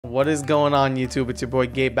What is going on, YouTube? It's your boy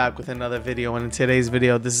Gabe back with another video, and in today's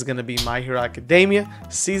video this is going to be My Hero Academia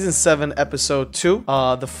Season 7 Episode 2.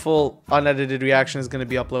 The full unedited reaction is going to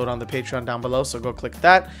be uploaded on the Patreon down below, so go click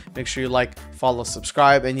that. Make sure you like, follow,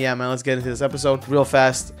 subscribe, and yeah man, let's get into this episode real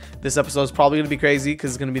fast. This episode is probably going to be crazy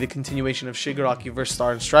because it's going to be the continuation of Shigaraki versus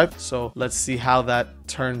Star and Stripe, so let's see how that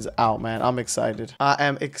turns out, man. I'm excited. I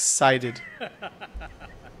am excited.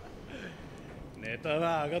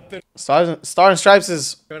 Star and Stripes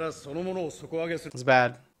is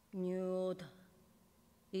bad.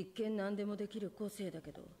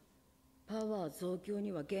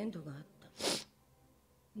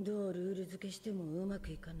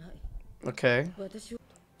 Okay.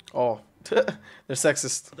 Oh, they're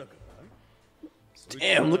sexist.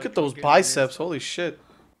 Damn, look at those biceps. Holy shit.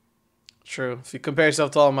 True. If you compare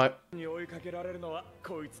yourself to all my...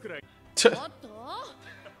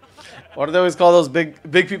 Why do they always call those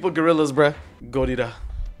big people gorillas, bruh? Gorilla.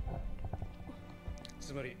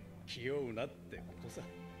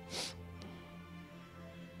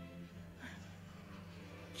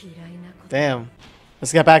 Damn.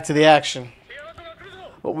 Let's get back to the action.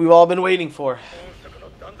 What we've all been waiting for.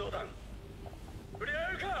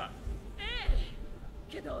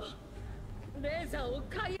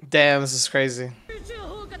 Damn, this is crazy.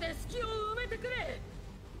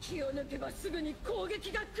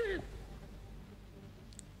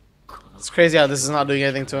 It's crazy how this is not doing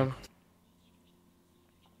anything to him.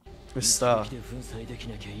 Mr.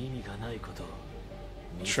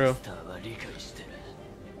 True.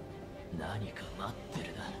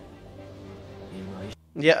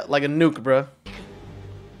 Yeah, like a nuke, bruh.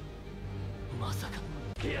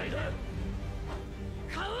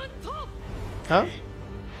 Huh?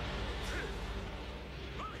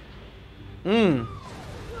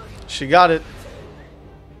 She got it.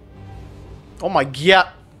 Oh my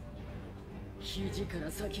god.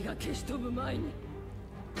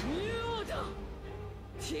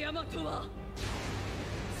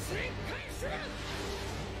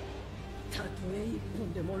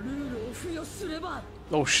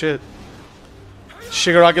 Oh shit.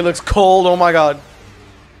 Shigaraki looks cold, oh my god.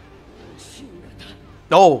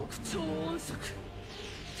 No.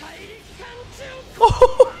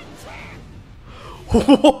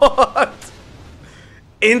 What?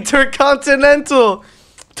 Intercontinental.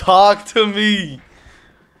 Talk to me.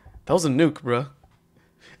 That was a nuke, bro.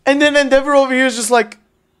 And then Endeavor over here is just like,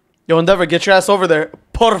 yo, Endeavor, get your ass over there.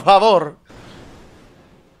 Por favor.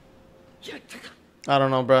 I don't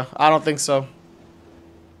know, bro. I don't think so.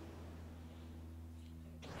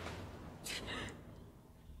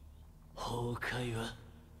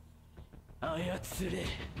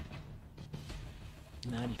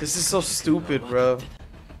 This is so stupid, bro.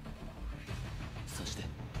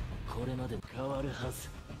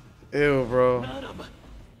 Ew, bro.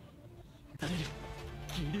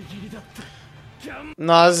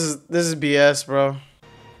 Nah, this is BS, bro.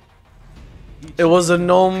 It was a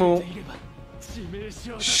Nomu.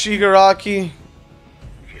 Shigaraki.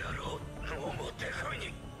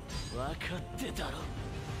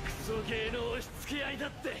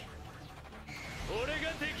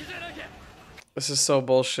 This is so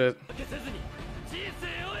bullshit.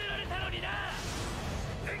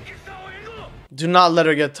 Do not let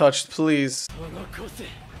her get touched, please.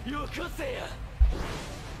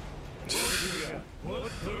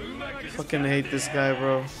 Fucking hate this guy,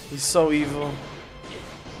 bro. He's so evil.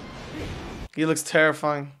 He looks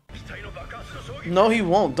terrifying. No, he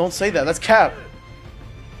won't. Don't say that. That's cap.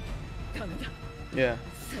 Yeah.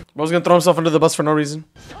 Bro's gonna throw himself under the bus for no reason.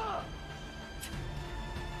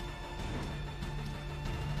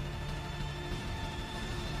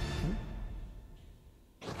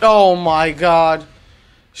 Oh my god.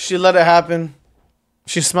 She let it happen.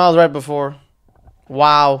 She smiled right before.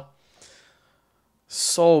 Wow.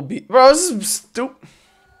 So bro, this is stupid.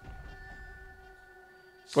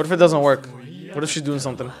 What if it doesn't work? What if she's doing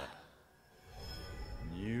something?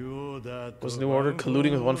 Was New Order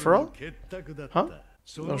colluding with One for All? Huh?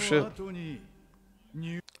 Oh shit.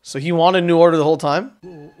 So he wanted New Order the whole time?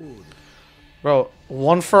 Bro,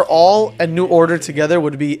 One for All and New Order together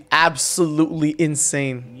would be absolutely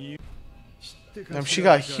insane. Damn, she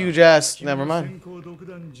got huge ass. Never mind.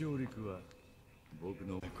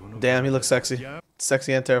 Damn, he looks sexy.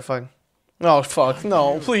 Sexy and terrifying. Oh fuck,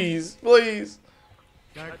 no, please, please.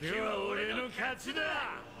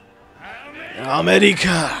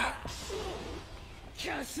 America.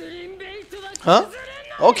 Huh?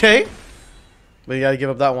 Okay. But you gotta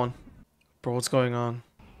give up that one. Bro, what's going on?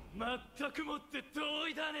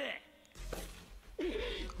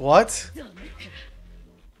 What?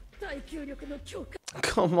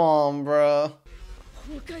 Come on, bro.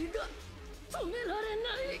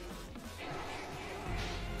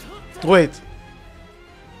 Wait.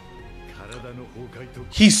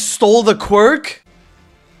 He stole the quirk?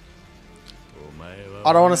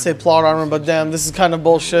 I don't want to say plot armor, but damn, this is kind of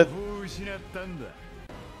bullshit.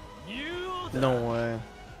 No way.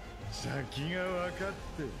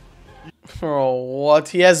 Bro, what?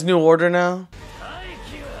 He has new order now?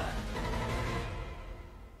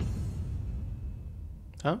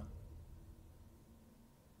 Huh?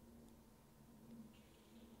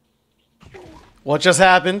 What just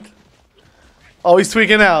happened? Oh, he's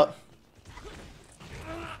tweaking out.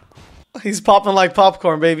 He's popping like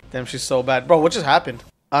popcorn, baby. Damn, she's so bad. Bro, what just happened?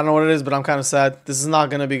 I don't know what it is, but I'm kind of sad. This is not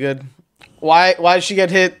gonna be good. Why did she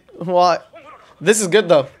get hit? Why? This is good,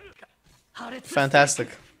 though. Fantastic.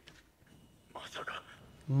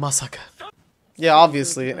 Masaka. Yeah,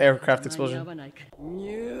 obviously, an aircraft explosion.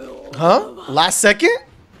 Huh? Last second?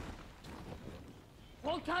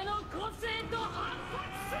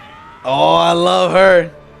 Oh, I love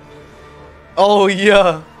her. Oh,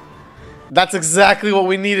 yeah. That's exactly what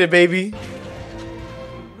we needed, baby.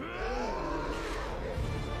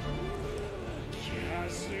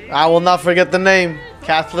 I will not forget the name.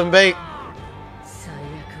 Kathleen Bate.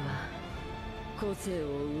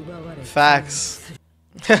 Facts.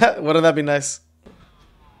 Wouldn't that be nice?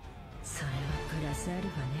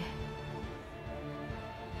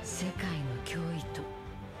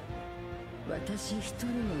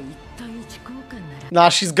 Nah,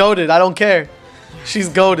 she's goated. I don't care. She's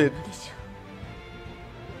goated.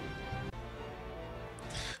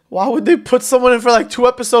 Why would they put someone in for like 2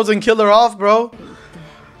 episodes and kill her off, bro?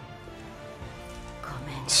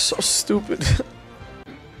 So stupid.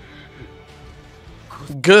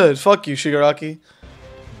 Good. Fuck you, Shigaraki.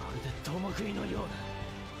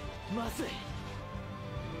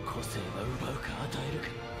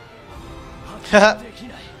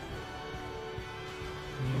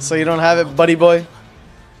 So you don't have it, buddy boy?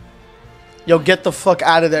 Yo, get the fuck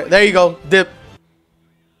out of there. There you go. Dip.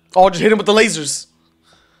 Oh, just hit him with the lasers.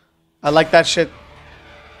 I like that shit.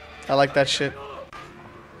 I like that shit.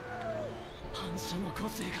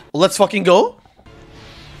 Let's fucking go.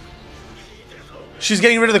 She's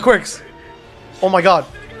getting rid of the quirks. Oh my god.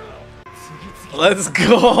 Let's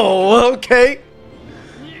go. Okay.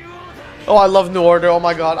 Oh, I love New Order. Oh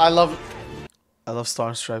my god. I love Star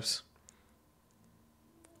and Stripes.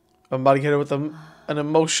 I'm about to get her with an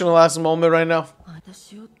emotional ass moment right now.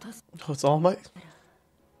 Oh, it's All Might.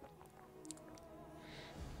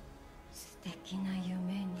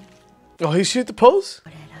 Oh, he shoot the pose?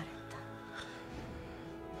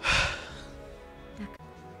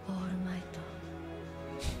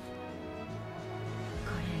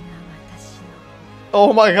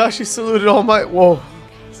 Oh my gosh, he saluted All Might. Whoa.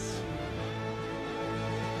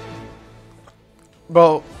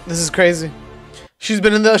 Bro, this is crazy. She's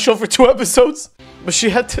been in the show for 2 episodes, but she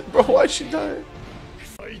had to. Bro, why'd she die?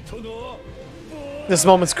 This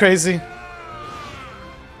moment's crazy.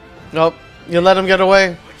 Nope, you let him get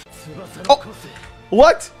away. Oh,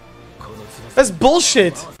 what? That's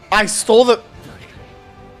bullshit. I stole the.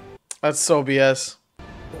 That's so BS.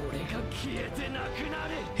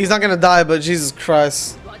 He's not gonna die, but Jesus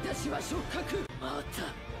Christ.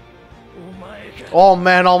 Oh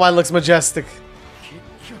man, All Might looks majestic.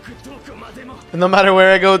 No matter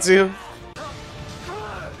where I go to.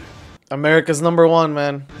 America's #1,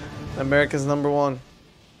 man. America's #1.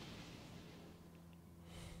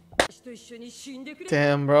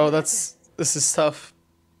 Damn, bro, this is tough.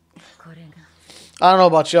 I don't know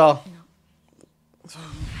about y'all.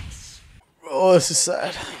 Oh, this is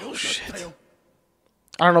sad. Oh shit.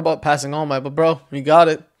 I don't know about passing All Might, but bro, you got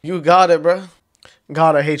it. You got it, bro.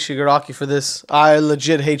 God, I hate Shigaraki for this. I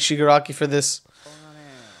legit hate Shigaraki for this.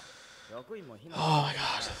 Oh my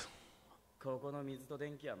god.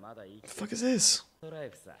 What the fuck is this?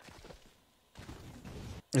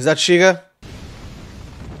 Is that Shiga?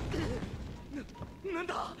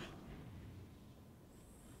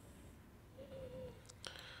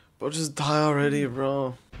 Bro, just die already,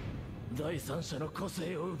 bro.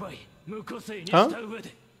 Huh?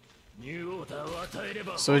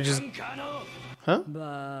 So he just... Huh?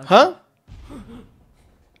 Huh?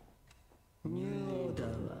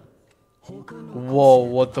 Whoa,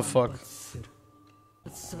 what the fuck?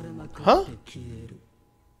 Huh?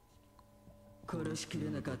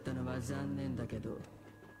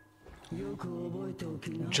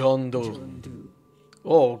 John Doe.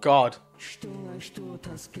 Oh god.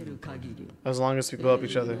 As long as people help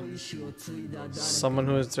each other. Someone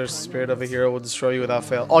who is their spirit of a hero will destroy you without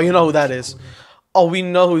fail. Oh, you know who that is. Oh, we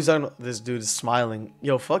know who he's talking about. This dude is smiling.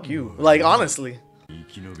 Yo, fuck you. Like, honestly.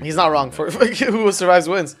 He's not wrong. For who survives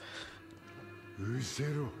wins.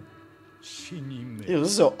 Ew, this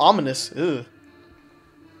is so ominous. Ew.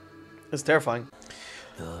 It's terrifying.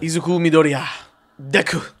 Izuku Midoriya.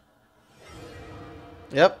 Deku.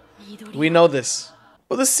 Yep. We know this.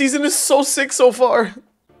 But this season is so sick so far.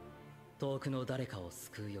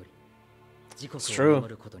 It's true.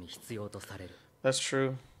 That's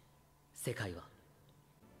true.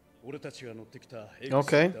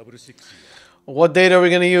 Okay. What data are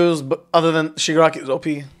we gonna use other than Shigaraki's OP?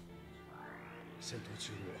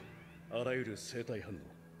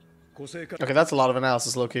 Okay, that's a lot of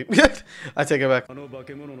analysis, low-key. I take it back.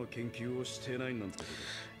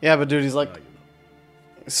 Yeah, but dude, he's like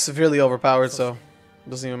severely overpowered, so it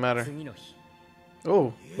doesn't even matter.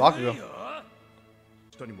 Oh, Bakugo.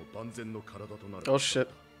 Oh shit.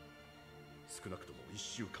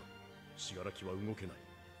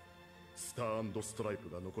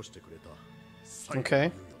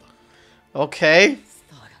 Okay. Okay.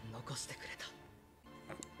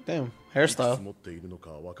 Damn, hairstyle.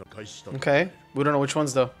 Okay, we don't know which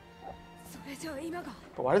ones though.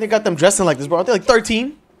 But why do they got them dressing like this, bro? Aren't they like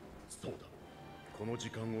 13?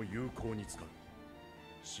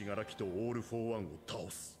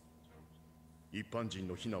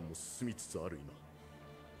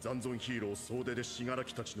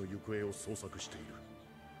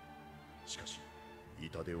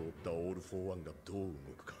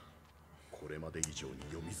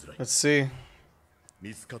 Let's see.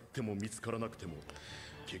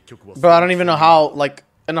 Bro, I don't even know how, like,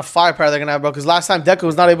 enough firepower they're gonna have, bro. Because last time Deku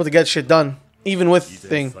was not able to get shit done, even with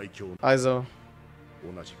thing. Aizo.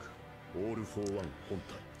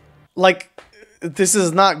 Like, this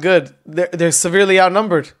is not good. They're severely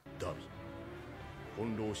outnumbered.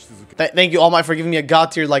 Thank you, All Might, for giving me a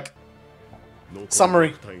god tier, like,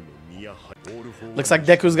 summary. Looks like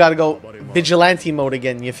Deku's gotta go vigilante mode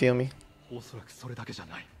again, you feel me?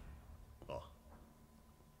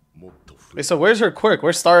 Wait, so where's her quirk?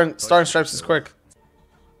 Where's Star and Stripes' quirk?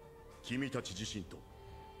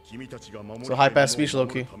 So high pass speech,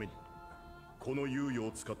 low-key.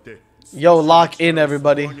 Yo, lock in,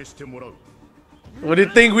 everybody. What do you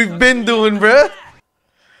think we've been doing, bruh?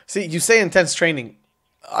 See, you say intense training.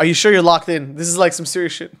 Are you sure you're locked in? This is like some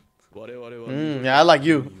serious shit. Yeah, I like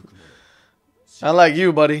you. I like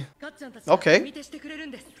you, buddy. Okay.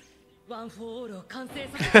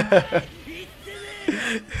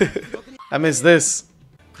 I miss this.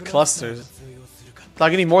 Clusters.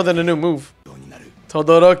 Like, I need more than a new move.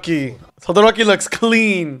 Todoroki. Todoroki looks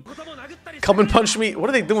clean. Come and punch me. What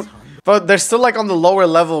are they doing? But they're still like on the lower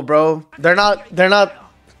level, bro. They're not.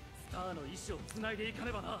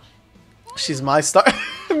 She's my star.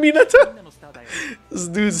 Minato. This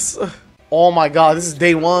dude's. Oh my god, this is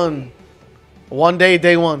day one. One day,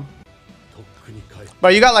 day one.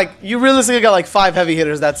 But you got like, you realistically got like 5 heavy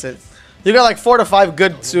hitters, that's it. You got like 4 to 5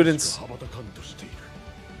 good students.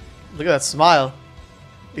 Look at that smile.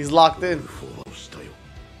 He's locked in.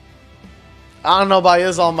 I don't know about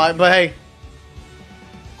his All Might, but hey.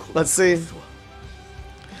 Let's see.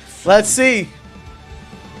 Let's see.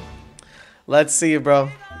 Let's see, bro.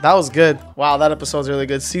 That was good. Wow, that episode's really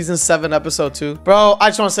good. Season 7, episode 2. Bro, I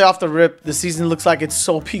just want to say off the rip, the season looks like it's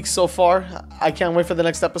so peak so far. I can't wait for the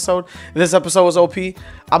next episode. This episode was OP.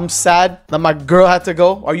 I'm sad that my girl had to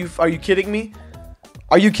go. Are you kidding me?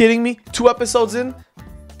 Are you kidding me? 2 episodes in,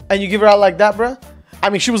 and you give her out like that, bro? I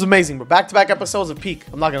mean, she was amazing, but back-to-back episodes of peak.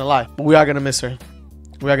 I'm not gonna lie. But we are gonna miss her.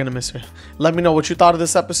 We are gonna miss her. Let me know what you thought of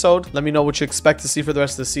this episode. Let me know what you expect to see for the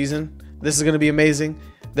rest of the season. This is gonna be amazing.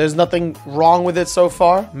 There's nothing wrong with it so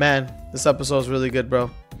far. Man, this episode is really good, bro.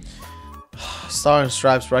 Star and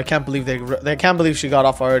Stripes, bro. I can't believe they can't believe she got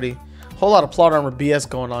off already. Whole lot of plot armor BS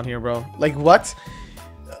going on here, bro. Like, what?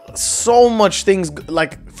 So much things,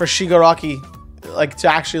 like, for Shigaraki, like, to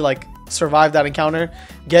actually, like, survive that encounter,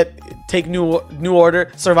 take new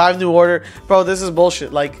order, survive new order. Bro, this is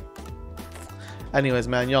bullshit. Like, anyways,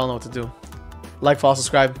 man, y'all know what to do. Like, follow,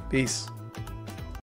 subscribe. Peace.